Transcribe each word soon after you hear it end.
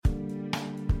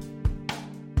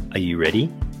Are you ready?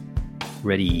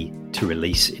 Ready to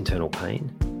release internal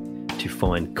pain? To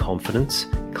find confidence,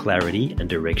 clarity, and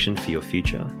direction for your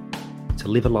future? To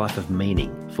live a life of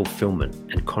meaning, fulfillment,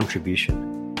 and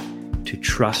contribution? To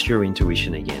trust your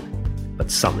intuition again, but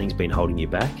something's been holding you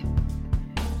back?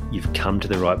 You've come to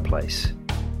the right place.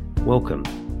 Welcome.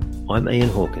 I'm Ian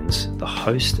Hawkins, the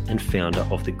host and founder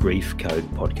of the Grief Code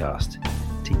podcast.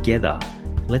 Together,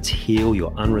 let's heal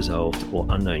your unresolved or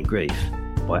unknown grief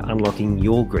by unlocking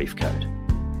your grief code.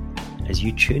 As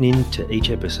you tune in to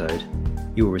each episode,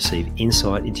 you will receive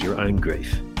insight into your own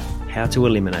grief, how to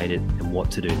eliminate it, and what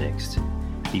to do next.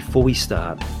 Before we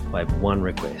start, I have one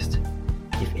request.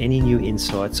 If any new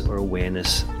insights or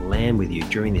awareness land with you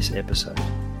during this episode,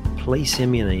 please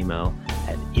send me an email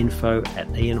at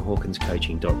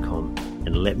info@ianhawkinscoaching.com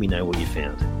and let me know what you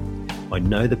found. I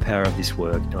know the power of this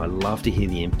work and I love to hear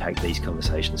the impact these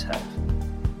conversations have.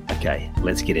 Okay,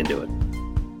 let's get into it.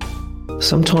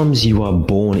 Sometimes you are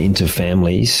born into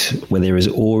families where there is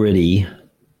already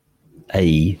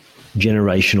a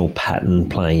generational pattern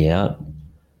playing out,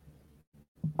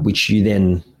 which you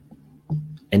then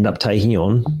end up taking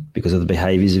on because of the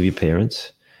behaviors of your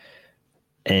parents,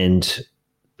 and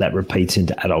that repeats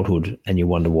into adulthood, and you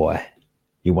wonder why.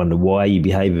 You wonder why you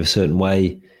behave a certain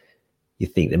way. You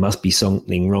think there must be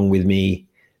something wrong with me.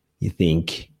 You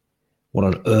think, what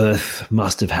on earth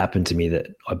must have happened to me that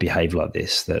I behave like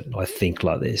this, that I think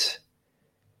like this?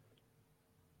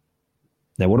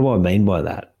 Now, what do I mean by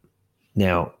that?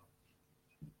 Now,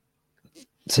 it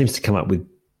seems to come up with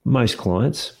most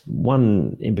clients.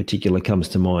 One in particular comes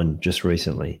to mind just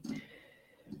recently.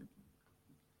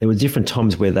 There were different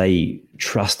times where they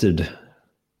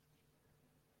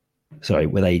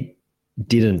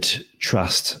didn't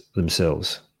trust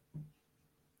themselves.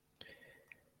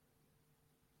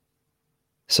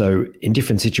 So in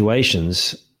different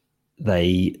situations,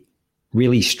 they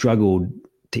really struggled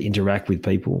to interact with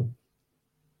people.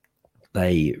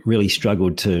 They really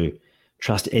struggled to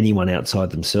trust anyone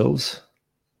outside themselves,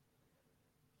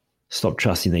 stop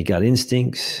trusting their gut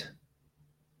instincts,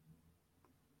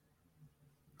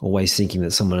 always thinking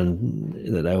that someone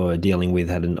that they were dealing with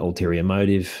had an ulterior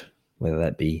motive, whether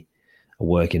that be a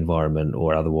work environment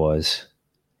or otherwise,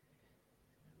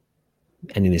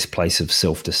 and in this place of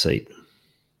self-deceit.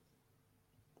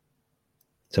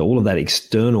 So all of that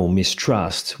external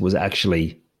mistrust was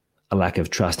actually a lack of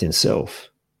trust in self.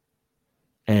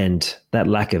 And that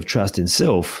lack of trust in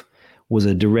self was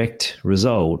a direct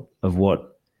result of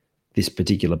what this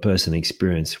particular person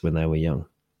experienced when they were young.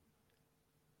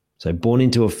 So born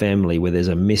into a family where there's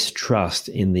a mistrust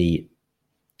in the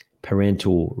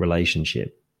parental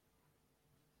relationship,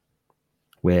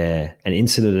 where an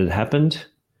incident had happened,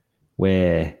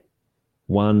 where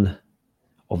one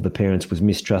of the parents was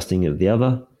mistrusting of the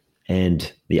other,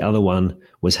 and the other one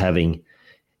was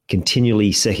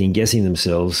continually second-guessing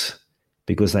themselves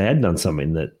because they had done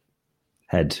something that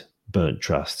had burnt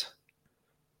trust.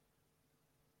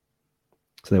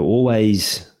 So they were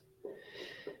always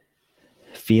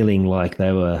feeling like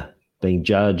they were being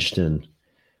judged and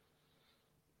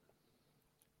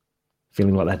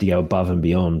feeling like they had to go above and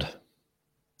beyond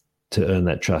to earn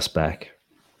that trust back.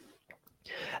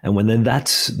 And when then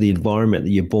that's the environment that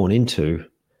you're born into,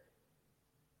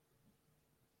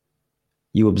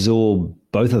 you absorb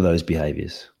both of those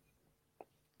behaviors.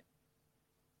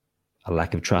 A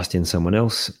lack of trust in someone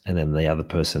else, and then the other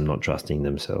person not trusting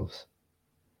themselves.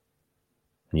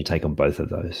 And you take on both of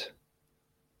those.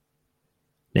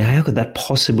 Now, how could that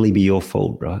possibly be your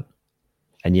fault, right?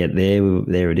 And yet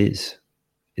there it is.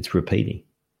 It's repeating.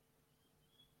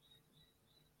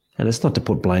 And it's not to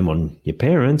put blame on your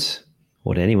parents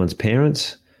or to anyone's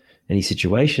parents, any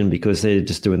situation, because they're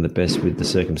just doing the best with the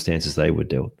circumstances they were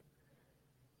dealt.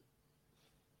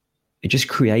 It just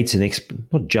creates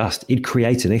it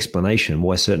creates an explanation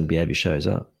why certain behavior shows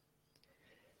up.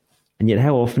 And yet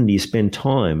how often do you spend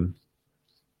time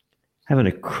having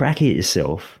a crack at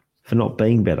yourself for not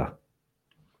being better?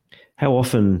 How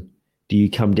often do you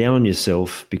come down on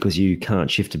yourself because you can't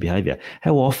shift a behavior?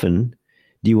 How often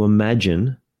do you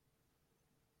imagine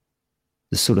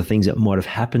the sort of things that might have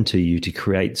happened to you to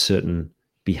create certain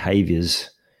behaviors,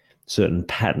 certain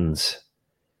patterns?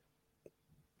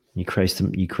 You create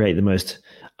the most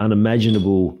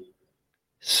unimaginable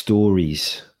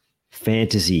stories,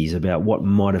 fantasies about what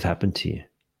might have happened to you.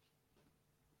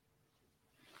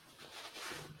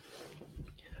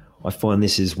 I find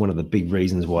this is one of the big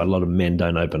reasons why a lot of men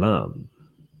don't open up,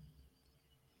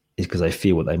 is because they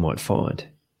fear what they might find.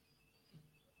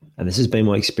 And this has been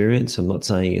my experience. I'm not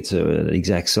saying it's an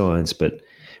exact science, but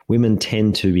women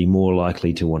tend to be more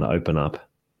likely to want to open up.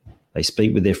 They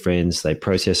speak with their friends, they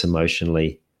process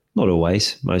emotionally, Not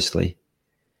always, mostly.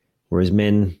 Whereas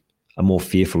men are more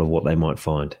fearful of what they might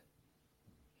find,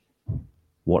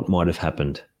 what might have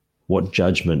happened, what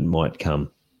judgment might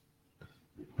come.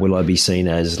 Will I be seen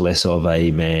as less of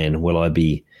a man? Will I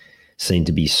be seen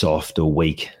to be soft or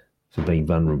weak for being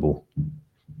vulnerable?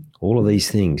 All of these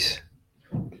things.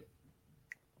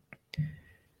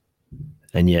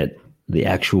 And yet the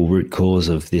actual root cause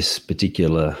of this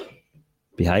particular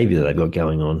behavior that they've got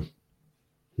going on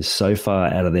is so far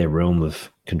out of their realm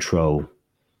of control,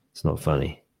 it's not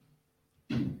funny.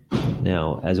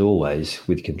 Now, as always,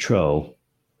 with control,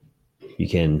 you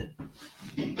can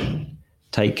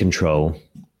take control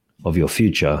of your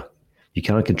future. You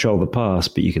can't control the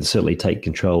past, but you can certainly take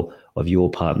control of your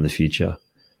part in the future.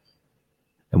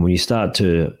 And when you start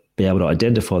to be able to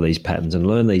identify these patterns and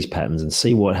learn these patterns and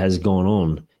see what has gone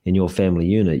on in your family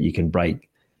unit, you can break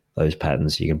those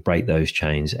patterns, you can break those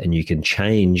chains, and you can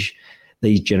change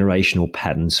these generational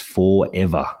patterns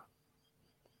forever.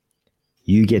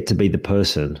 You get to be the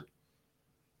person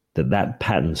that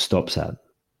pattern stops at.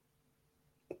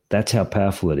 That's how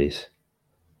powerful it is.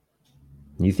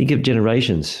 You think of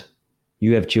generations.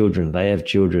 You have children, they have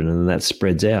children, and that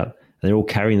spreads out. And they're all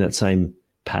carrying that same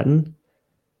pattern.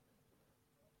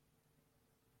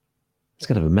 It's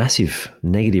going to have a massive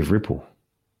negative ripple.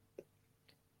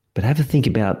 But have a think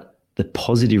about the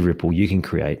positive ripple you can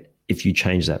create if you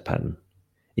change that pattern.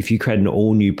 If you create an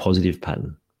all-new positive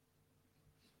pattern.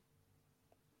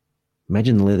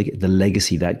 Imagine the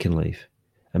legacy that can leave.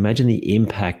 Imagine the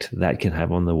impact that can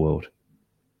have on the world.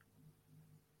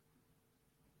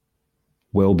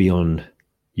 Well beyond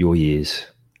your years,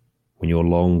 when you're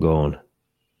long gone,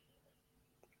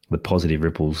 the positive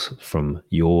ripples from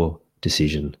your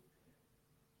decision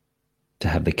to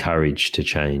have the courage to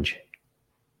change.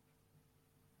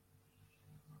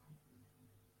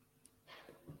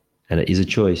 And it is a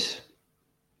choice.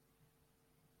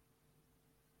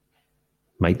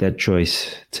 Make that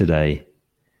choice today,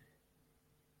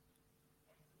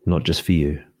 not just for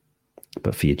you,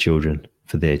 but for your children,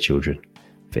 for their children,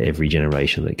 for every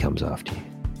generation that comes after you.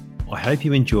 I hope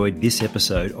you enjoyed this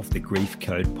episode of the Grief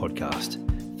Code podcast.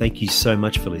 Thank you so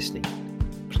much for listening.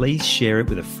 Please share it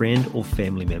with a friend or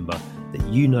family member that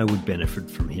you know would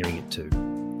benefit from hearing it too.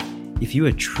 If you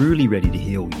are truly ready to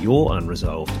heal your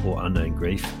unresolved or unknown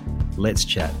grief, let's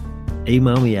chat.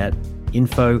 Email me at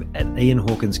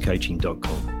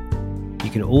info@ianhawkinscoaching.com. You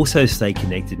can also stay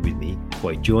connected with me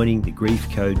by joining the Grief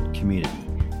Code community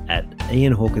at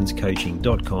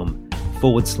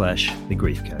ianhawkinscoaching.com/the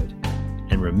Grief Code.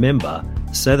 And remember,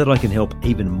 so that I can help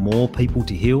even more people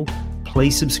to heal,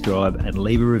 please subscribe and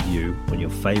leave a review on your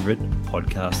favorite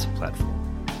podcast platform.